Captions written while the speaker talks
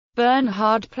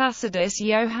Bernhard, Placidus,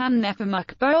 Johann,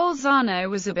 Nepomuk. Bolzano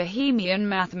was a Bohemian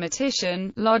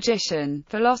mathematician, logician,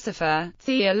 philosopher,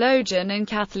 theologian and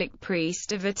Catholic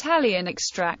priest of Italian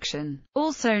extraction,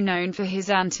 also known for his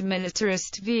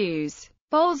antimilitarist views.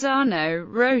 Bolzano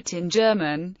wrote in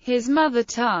German, his mother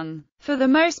tongue. For the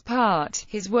most part,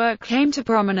 his work came to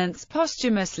prominence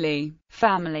posthumously.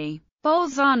 Family.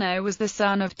 Bolzano was the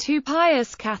son of two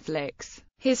pious Catholics.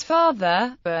 His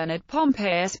father, Bernhard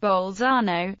Pompeius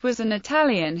Bolzano, was an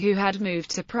Italian who had moved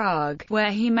to Prague,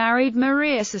 where he married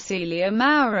Maria Cecilia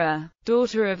Maurer,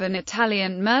 daughter of an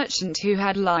Italian merchant who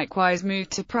had likewise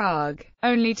moved to Prague.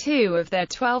 Only 2 of their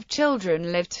 12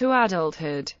 children lived to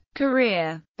adulthood.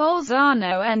 Career.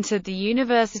 Bolzano entered the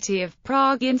University of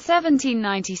Prague in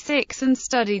 1796 and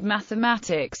studied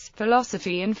mathematics,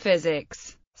 philosophy and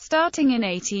physics. Starting in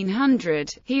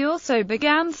 1800, he also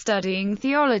began studying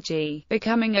theology,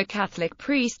 becoming a Catholic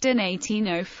priest in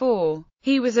 1804.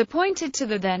 He was appointed to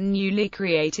the then newly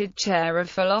created chair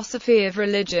of philosophy of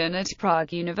religion at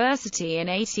Prague University in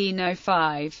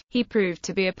 1805. He proved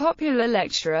to be a popular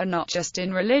lecturer not just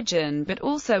in religion but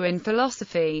also in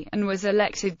philosophy, and was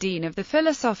elected dean of the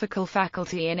philosophical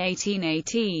faculty in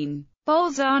 1818.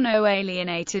 Bolzano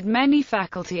alienated many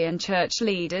faculty and church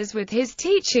leaders with his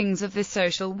teachings of the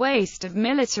social waste of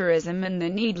militarism and the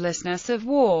needlessness of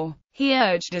war. He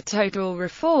urged a total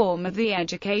reform of the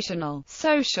educational,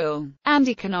 social, and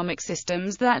economic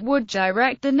systems that would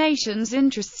direct the nation's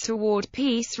interests toward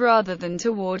peace rather than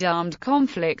toward armed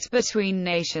conflict between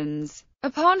nations.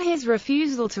 Upon his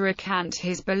refusal to recant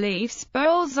his beliefs,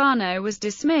 Bolzano was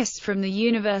dismissed from the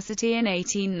university in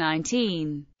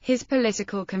 1819. His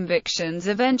political convictions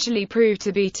eventually proved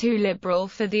to be too liberal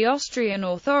for the Austrian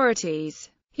authorities.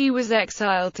 He was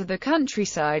exiled to the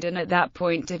countryside and at that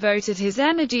point devoted his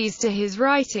energies to his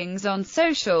writings on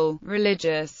social,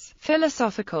 religious,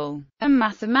 philosophical, and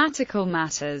mathematical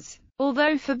matters.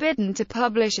 Although forbidden to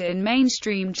publish in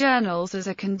mainstream journals as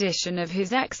a condition of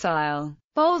his exile,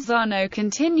 Bolzano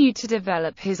continued to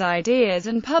develop his ideas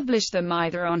and publish them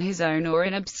either on his own or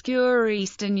in obscure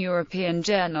Eastern European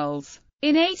journals.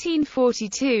 In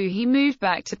 1842 he moved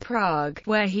back to Prague,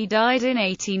 where he died in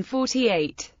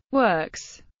 1848.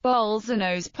 Works.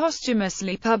 Bolzano's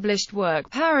posthumously published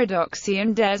work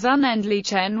Paradoxion des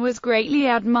Unendlichen was greatly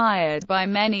admired by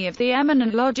many of the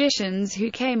eminent logicians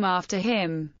who came after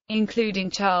him,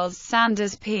 including Charles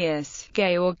Sanders Peirce,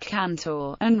 Georg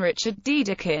Cantor, and Richard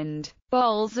Dedekind.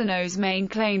 Bolzano's main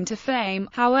claim to fame,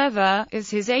 however, is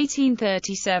his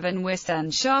 1837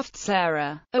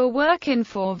 Wissenschaftslehre, a work in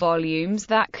 4 volumes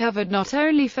that covered not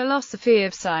only philosophy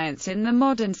of science in the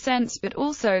modern sense but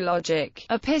also logic,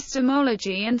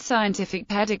 epistemology and scientific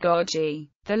pedagogy.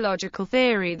 The logical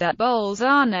theory that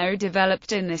Bolzano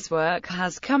developed in this work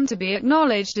has come to be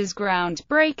acknowledged as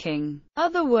groundbreaking.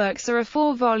 Other works are a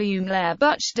 4-volume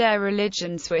Lehrbuch der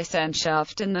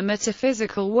Religionswissenschaft and the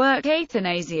metaphysical work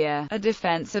Athanasia, a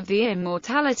defense of the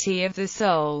immortality of the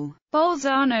soul.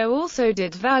 Bolzano also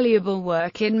did valuable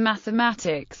work in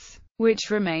mathematics, which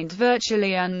remained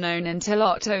virtually unknown until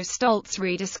Otto Stoltz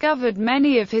rediscovered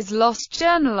many of his lost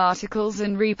journal articles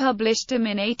and republished them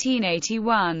in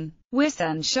 1881.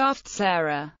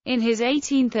 Wissenschaftslehre. In his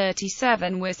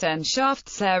 1837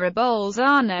 Wissenschaftslehre,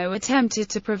 Bolzano attempted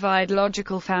to provide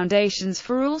logical foundations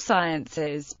for all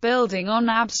sciences, building on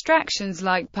abstractions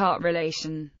like part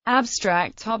relation,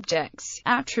 abstract objects,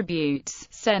 attributes,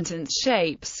 sentence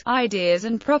shapes, ideas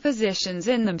and propositions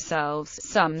in themselves,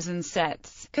 sums and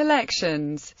sets,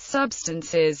 collections,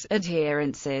 substances,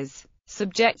 adherences,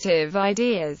 subjective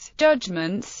ideas,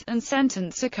 judgments, and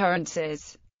sentence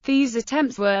occurrences. These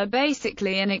attempts were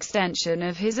basically an extension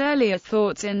of his earlier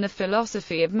thoughts in the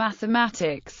philosophy of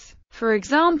mathematics. For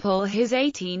example, his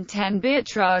 1810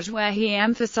 Betrage, where he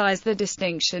emphasized the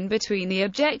distinction between the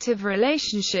objective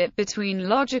relationship between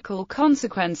logical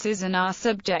consequences and our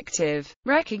subjective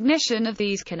recognition of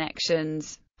these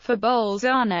connections. For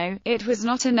Bolzano, it was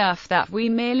not enough that we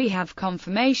merely have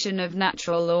confirmation of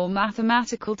natural or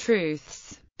mathematical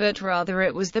truths, but rather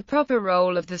it was the proper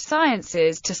role of the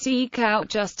sciences to seek out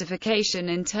justification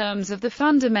in terms of the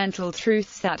fundamental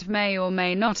truths that may or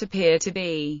may not appear to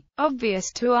be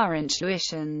obvious to our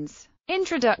intuitions.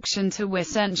 Introduction to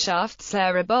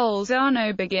Wissenschaftslehre.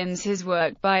 Bolzano begins his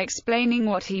work by explaining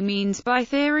what he means by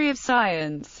theory of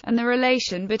science, and the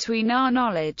relation between our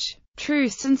knowledge,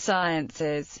 truths and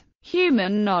sciences.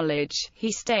 Human knowledge,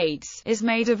 he states, is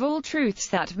made of all truths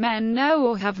that men know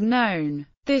or have known.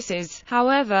 This is,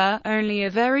 however, only a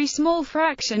very small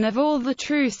fraction of all the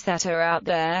truths that are out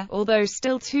there, although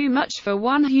still too much for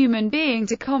one human being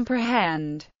to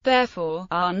comprehend. Therefore,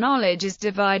 our knowledge is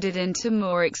divided into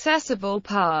more accessible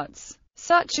parts.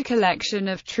 Such a collection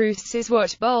of truths is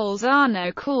what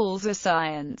Bolzano calls a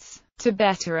science. To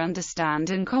better understand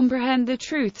and comprehend the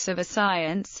truths of a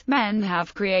science, men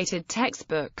have created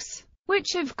textbooks,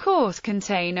 which of course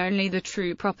contain only the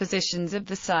true propositions of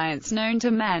the science known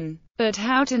to men. But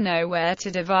how to know where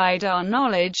to divide our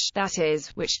knowledge, that is,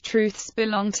 which truths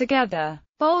belong together?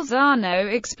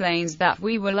 Bolzano explains that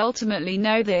we will ultimately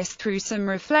know this through some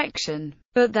reflection,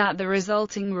 but that the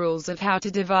resulting rules of how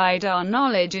to divide our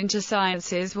knowledge into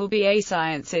sciences will be a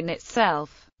science in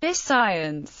itself. This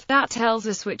science, that tells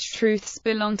us which truths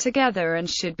belong together and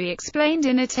should be explained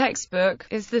in a textbook,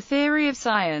 is the theory of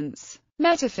science.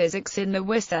 Metaphysics in the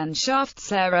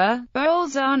Wissenschaftslehre.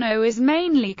 Bolzano is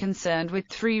mainly concerned with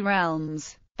three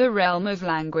realms: the realm of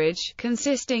language,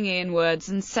 consisting in words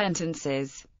and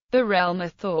sentences; the realm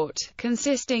of thought,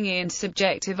 consisting in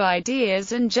subjective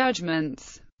ideas and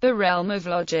judgments; the realm of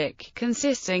logic,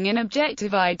 consisting in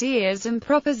objective ideas and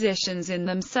propositions in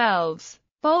themselves.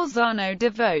 Bolzano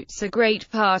devotes a great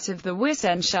part of the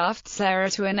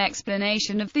Wissenschaftslehre to an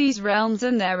explanation of these realms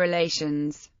and their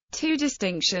relations. Two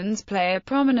distinctions play a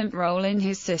prominent role in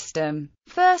his system.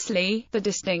 Firstly, the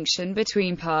distinction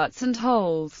between parts and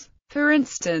wholes. For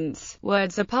instance,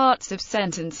 words are parts of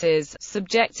sentences,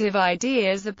 subjective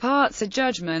ideas are parts of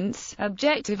judgments,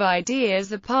 objective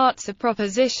ideas are parts of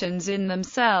propositions in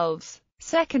themselves.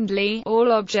 Secondly,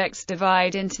 all objects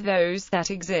divide into those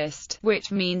that exist,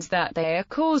 which means that they are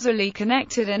causally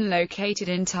connected and located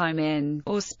in time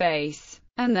or space,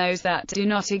 and those that do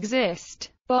not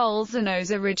exist.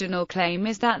 Bolzano's original claim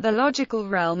is that the logical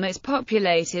realm is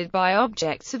populated by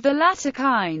objects of the latter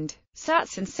kind.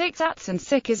 Satz and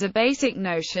Sick is a basic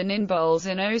notion in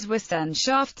Bolzano's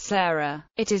Wissenschaftslehre.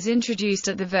 It is introduced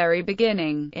at the very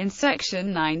beginning, in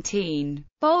section 19.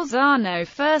 Bolzano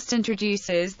first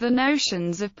introduces the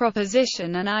notions of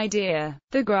proposition and idea.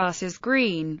 The grass is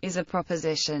green is a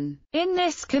proposition. In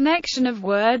this connection of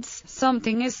words,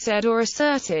 something is said or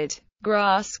asserted.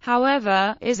 Grass,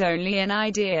 however, is only an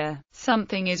idea.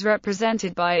 Something is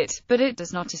represented by it, but it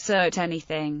does not assert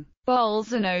anything.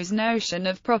 Bolzano's notion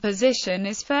of proposition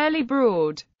is fairly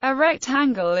broad. A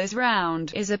rectangle is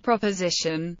round is a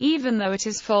proposition, even though it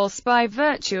is false by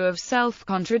virtue of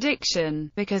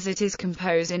self-contradiction, because it is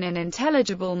composed in an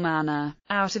intelligible manner,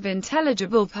 out of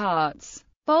intelligible parts.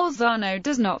 Bolzano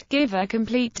does not give a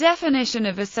complete definition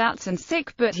of a Satz and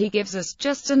Sick, but he gives us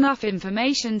just enough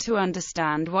information to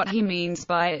understand what he means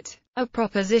by it. A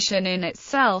proposition in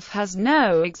itself has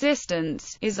no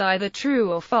existence, is either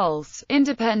true or false,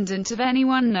 independent of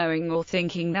anyone knowing or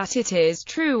thinking that it is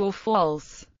true or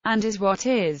false, and is what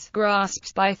is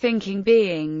grasped by thinking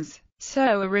beings.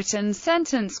 So a written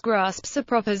sentence grasps a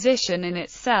proposition in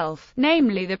itself,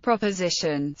 namely the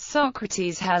proposition,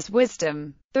 Socrates has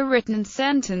wisdom. The written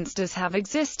sentence does have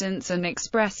existence and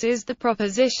expresses the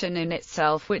proposition in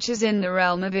itself, which is in the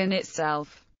realm of in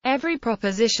itself. Every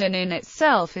proposition in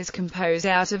itself is composed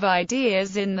out of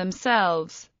ideas in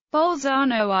themselves.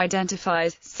 Bolzano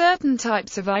identifies certain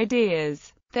types of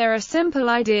ideas. There are simple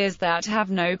ideas that have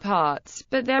no parts,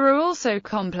 but there are also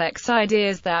complex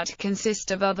ideas that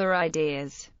consist of other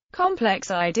ideas.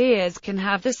 Complex ideas can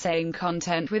have the same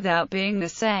content without being the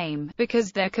same,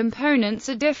 because their components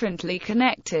are differently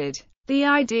connected. The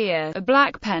idea, a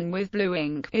black pen with blue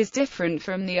ink, is different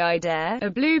from the idea, a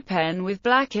blue pen with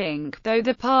black ink, though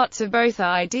the parts of both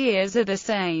ideas are the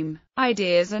same.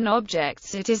 Ideas and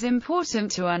objects. It is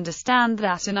important to understand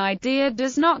that an idea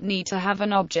does not need to have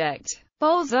an object.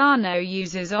 Bolzano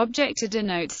uses object to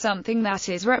denote something that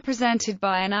is represented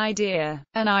by an idea.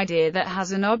 An idea that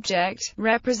has an object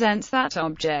represents that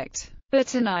object,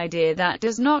 but an idea that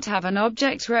does not have an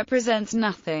object represents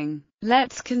nothing.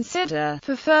 Let's consider,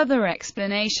 for further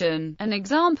explanation, an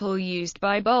example used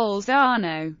by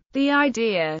Bolzano. The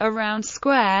idea, a round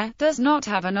square, does not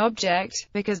have an object,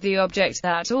 because the object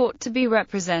that ought to be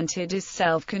represented is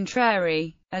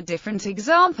self-contrary. A different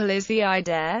example is the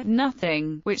idea,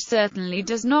 nothing, which certainly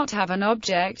does not have an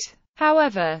object.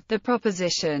 However, the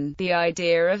proposition, the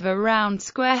idea of a round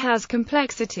square has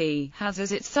complexity, has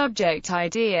as its subject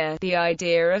idea, the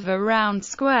idea of a round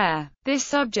square. This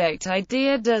subject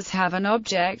idea does have an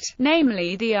object,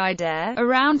 namely the idea, a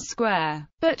round square,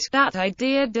 but that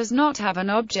idea does not have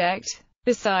an object.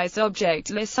 Besides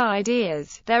objectless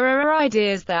ideas, there are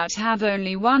ideas that have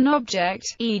only one object,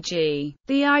 e.g.,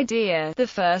 the idea, the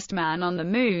first man on the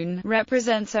moon,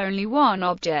 represents only one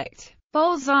object.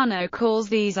 Bolzano calls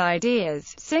these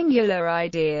ideas singular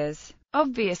ideas.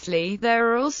 Obviously,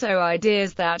 there are also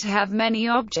ideas that have many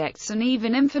objects and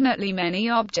even infinitely many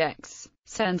objects.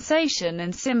 Sensation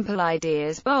and simple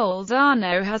ideas.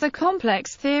 Bolzano has a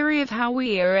complex theory of how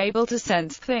we are able to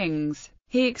sense things.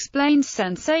 He explained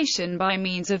sensation by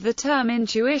means of the term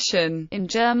intuition, in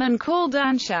German called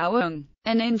Anschauung.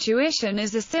 An intuition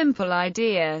is a simple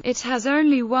idea. It has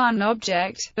only one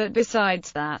object, but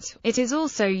besides that, it is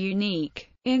also unique.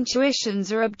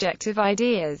 Intuitions are objective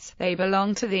ideas. They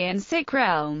belong to the ensic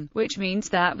realm, which means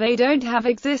that they don't have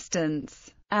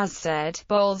existence. As said,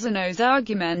 Bolzano's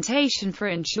argumentation for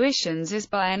intuitions is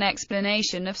by an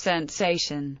explanation of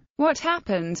sensation. What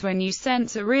happens when you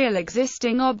sense a real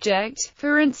existing object,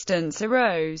 for instance a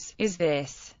rose, is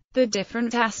this. The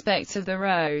different aspects of the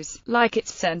rose, like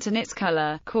its scent and its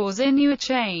color, cause in you a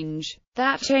change.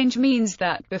 That change means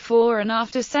that before and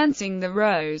after sensing the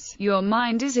rose, your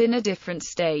mind is in a different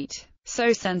state.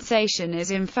 So sensation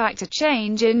is in fact a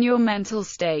change in your mental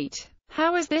state.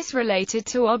 How is this related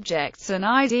to objects and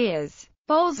ideas?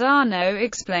 Bolzano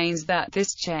explains that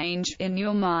this change, in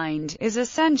your mind, is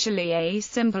essentially a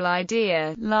simple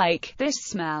idea, like, this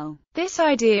smell. This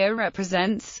idea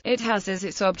represents, it has as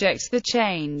its object the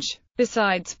change.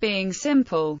 Besides being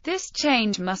simple, this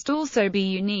change must also be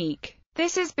unique.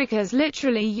 This is because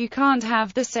literally you can't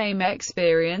have the same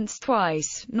experience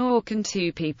twice, nor can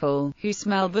two people, who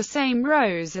smell the same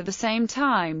rose at the same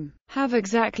time, have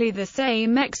exactly the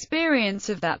same experience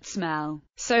of that smell.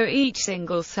 So each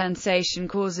single sensation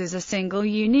causes a single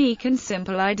unique and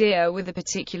simple idea with a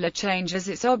particular change as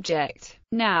its object.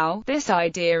 Now, this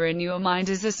idea in your mind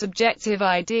is a subjective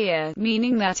idea,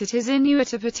 meaning that it is in you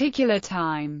at a particular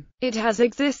time. It has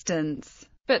existence.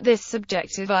 But this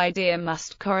subjective idea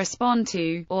must correspond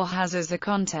to, or has as a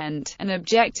content, an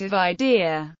objective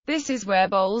idea. This is where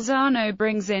Bolzano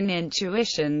brings in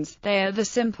intuitions. They are the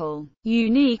simple,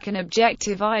 unique and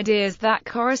objective ideas that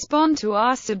correspond to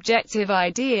our subjective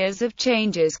ideas of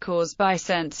changes caused by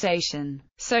sensation.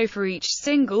 So for each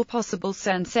single possible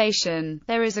sensation,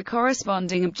 there is a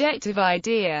corresponding objective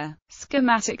idea.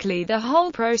 Schematically, the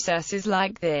whole process is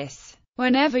like this.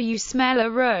 Whenever you smell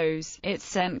a rose, its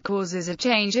scent causes a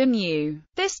change in you.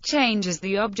 This change is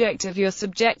the object of your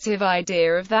subjective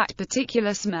idea of that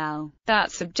particular smell.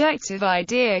 That subjective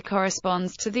idea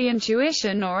corresponds to the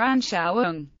intuition or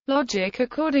Anschauung. Logic.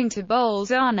 According to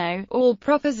Bolzano, all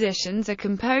propositions are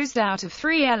composed out of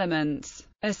three elements: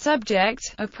 a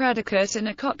subject, a predicate and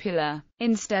a copula.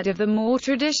 Instead of the more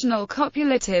traditional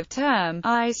copulative term,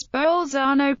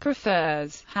 Bolzano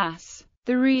prefers has.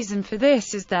 The reason for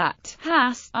this is that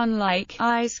has, unlike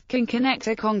is, can connect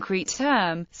a concrete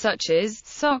term, such as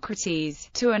Socrates,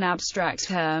 to an abstract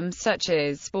term, such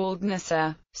as baldness.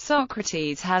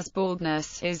 Socrates has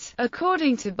baldness is,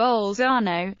 according to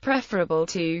Bolzano, preferable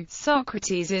to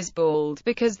Socrates is bald,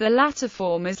 because the latter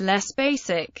form is less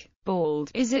basic. Bald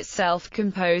is itself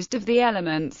composed of the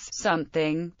elements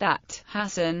something, that,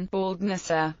 has and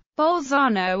baldness.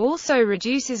 Bolzano also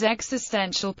reduces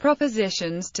existential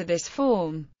propositions to this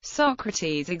form.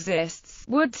 Socrates exists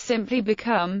would simply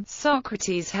become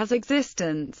Socrates has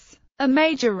existence. A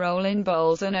major role in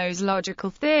Bolzano's logical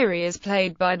theory is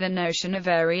played by the notion of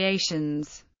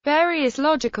variations. Various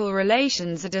logical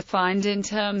relations are defined in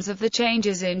terms of the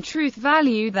changes in truth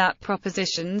value that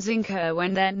propositions incur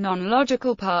when their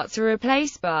non-logical parts are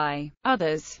replaced by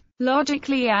others.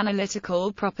 Logically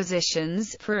analytical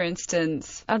propositions, for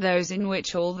instance, are those in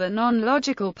which all the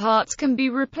non-logical parts can be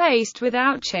replaced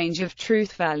without change of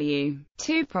truth value.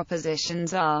 Two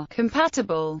propositions are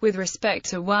compatible with respect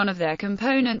to one of their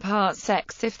component parts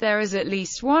X if there is at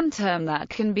least one term that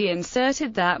can be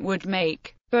inserted that would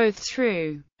make both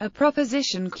true. A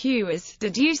proposition Q is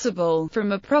deducible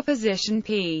from a proposition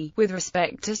P with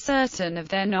respect to certain of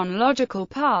their non-logical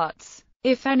parts.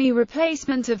 If any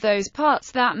replacement of those parts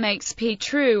that makes P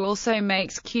true also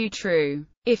makes Q true.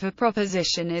 If a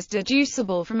proposition is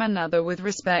deducible from another with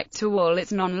respect to all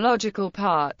its non-logical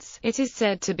parts, it is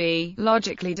said to be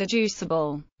logically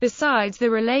deducible. Besides the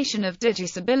relation of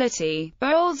deducibility,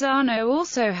 Bolzano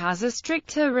also has a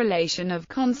stricter relation of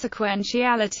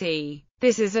consequentiality.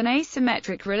 This is an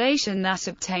asymmetric relation that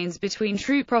obtains between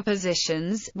true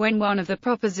propositions, when one of the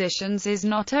propositions is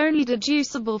not only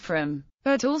deducible from,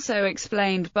 but also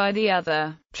explained by the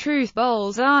other. Truth.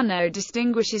 Bolzano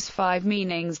distinguishes 5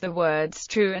 meanings the words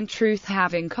true and truth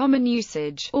have in common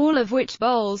usage, all of which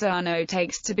Bolzano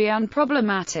takes to be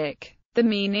unproblematic. The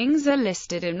meanings are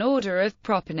listed in order of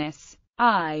properness.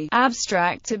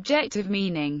 Abstract objective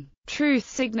meaning. Truth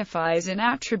signifies an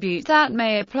attribute that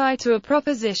may apply to a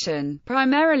proposition,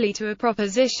 primarily to a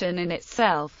proposition in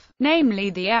itself, namely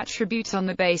the attribute on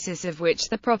the basis of which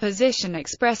the proposition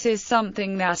expresses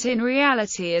something that in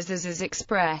reality is as is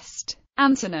expressed.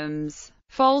 Antonyms: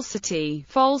 falsity,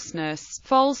 falseness,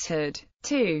 falsehood.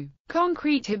 2.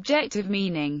 Concrete objective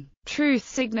meaning. Truth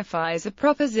signifies a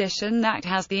proposition that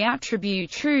has the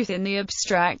attribute truth in the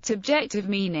abstract objective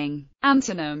meaning.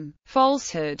 Antonym: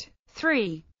 falsehood.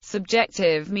 3.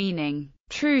 Subjective meaning.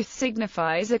 Truth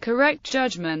signifies a correct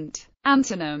judgment.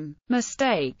 Antonym: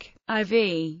 mistake.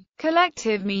 IV.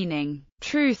 Collective meaning.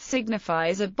 Truth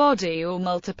signifies a body or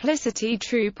multiplicity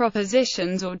true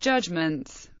propositions or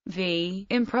judgments. V.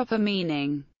 Improper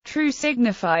meaning. True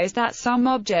signifies that some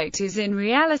object is in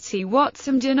reality what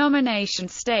some denomination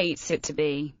states it to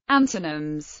be.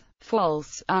 Antonyms: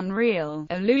 false, unreal,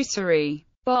 illusory.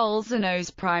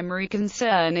 Bolzano's primary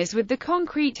concern is with the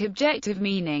concrete objective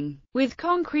meaning, with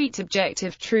concrete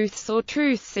objective truths or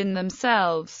truths in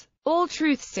themselves. All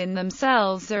truths in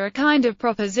themselves are a kind of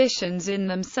propositions in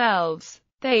themselves.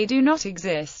 They do not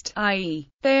exist, i.e.,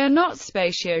 they are not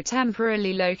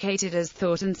spatio-temporally located as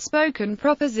thought and spoken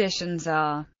propositions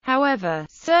are. However,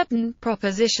 certain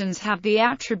propositions have the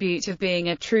attribute of being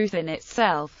a truth in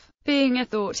itself. Being a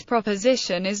thought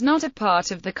proposition is not a part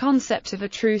of the concept of a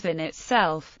truth in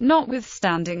itself,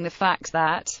 notwithstanding the fact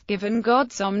that, given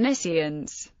God's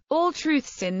omniscience, all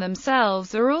truths in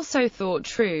themselves are also thought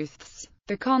truths.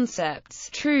 The concepts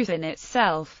truth in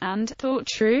itself and thought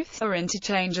truth are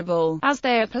interchangeable, as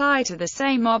they apply to the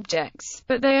same objects,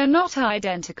 but they are not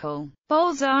identical.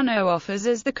 Bolzano offers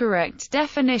as the correct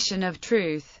definition of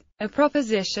truth: a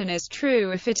proposition is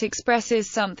true if it expresses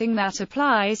something that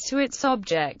applies to its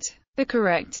object. The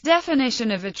correct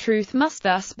definition of a truth must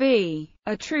thus be: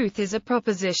 a truth is a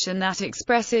proposition that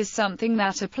expresses something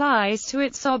that applies to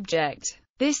its object.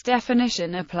 This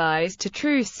definition applies to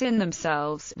truths in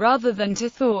themselves, rather than to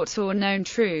thought or known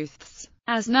truths,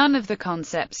 as none of the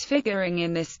concepts figuring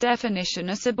in this definition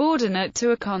are subordinate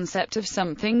to a concept of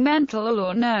something mental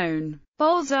or known.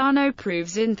 Bolzano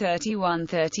proves in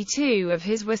 31-32 of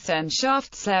his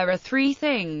Wissenschaftslehre three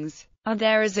things.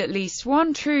 There is at least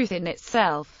one truth in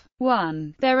itself.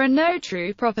 1. There are no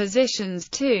true propositions.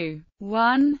 2.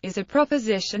 1 is a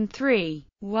proposition. 3.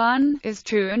 1 is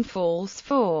true and false.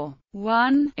 4.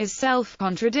 1 is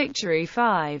self-contradictory.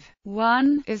 5.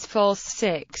 1 is false.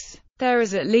 6. There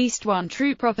is at least one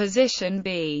true proposition.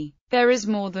 B. There is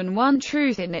more than one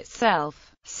truth in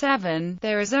itself. 7.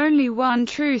 There is only one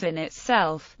truth in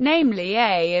itself, namely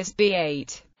A is B.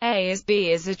 8. A is B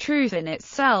is a truth in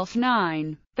itself.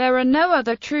 9. There are no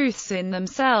other truths in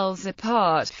themselves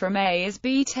apart from A is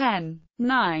B. 10.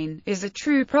 9 is a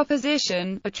true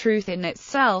proposition, a truth in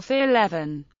itself.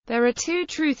 11. There are two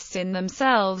truths in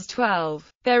themselves. 12.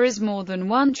 There is more than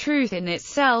one truth in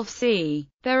itself. C.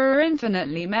 There are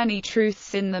infinitely many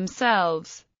truths in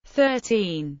themselves.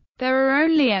 13. There are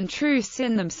only n truths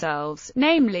in themselves,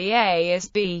 namely A is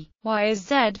B, Y is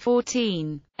Z.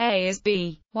 14. A is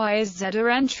B, Y is Z are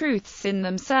n truths in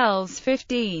themselves.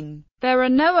 15. There are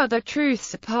no other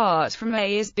truths apart from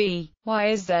A is B, Y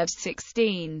is Z.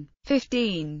 16.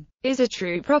 15 is a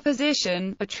true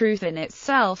proposition, a truth in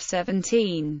itself.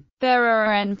 17. There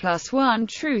are n plus 1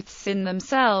 truths in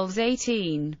themselves.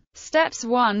 18. Steps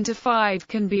 1 to 5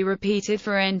 can be repeated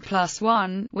for n plus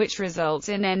 1, which results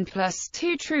in n plus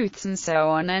 2 truths and so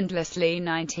on endlessly.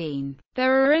 19.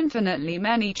 There are infinitely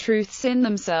many truths in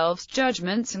themselves,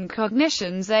 judgments and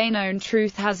cognitions. A known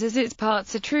truth has as its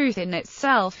parts a truth in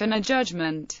itself and a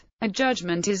judgment. A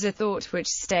judgment is a thought which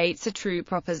states a true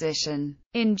proposition.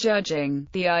 In judging,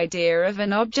 the idea of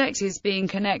an object is being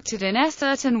connected in a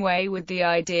certain way with the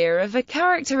idea of a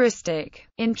characteristic.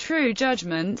 In true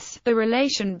judgments, the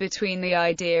relation between the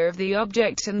idea of the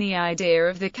object and the idea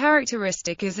of the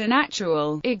characteristic is an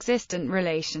actual, existent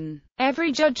relation.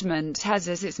 Every judgment has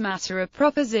as its matter a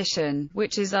proposition,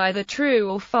 which is either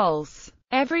true or false.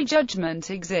 Every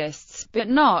judgment exists, but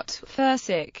not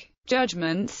physic.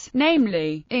 Judgments,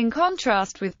 namely, in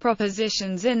contrast with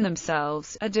propositions in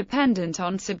themselves, are dependent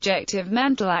on subjective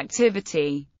mental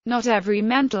activity. Not every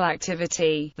mental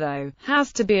activity, though,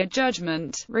 has to be a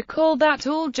judgment. Recall that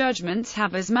all judgments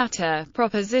have as matter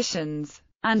propositions,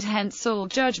 and hence all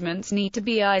judgments need to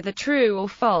be either true or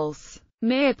false.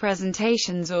 Mere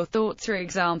presentations or thoughts are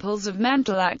examples of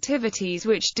mental activities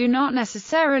which do not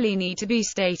necessarily need to be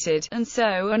stated, and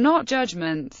so are not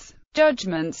judgments.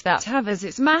 Judgments that have as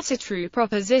its matter true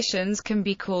propositions can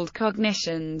be called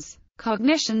cognitions.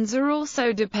 Cognitions are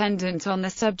also dependent on the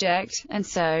subject, and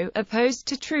so, opposed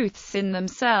to truths in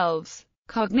themselves.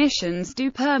 Cognitions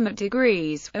do permit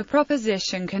degrees. A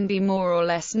proposition can be more or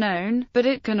less known, but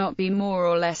it cannot be more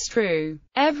or less true.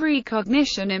 Every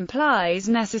cognition implies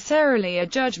necessarily a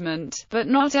judgment, but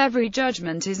not every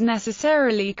judgment is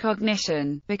necessarily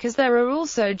cognition, because there are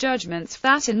also judgments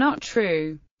that are not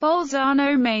true.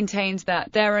 Bolzano maintains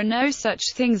that there are no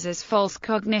such things as false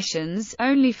cognitions,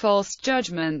 only false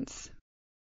judgments.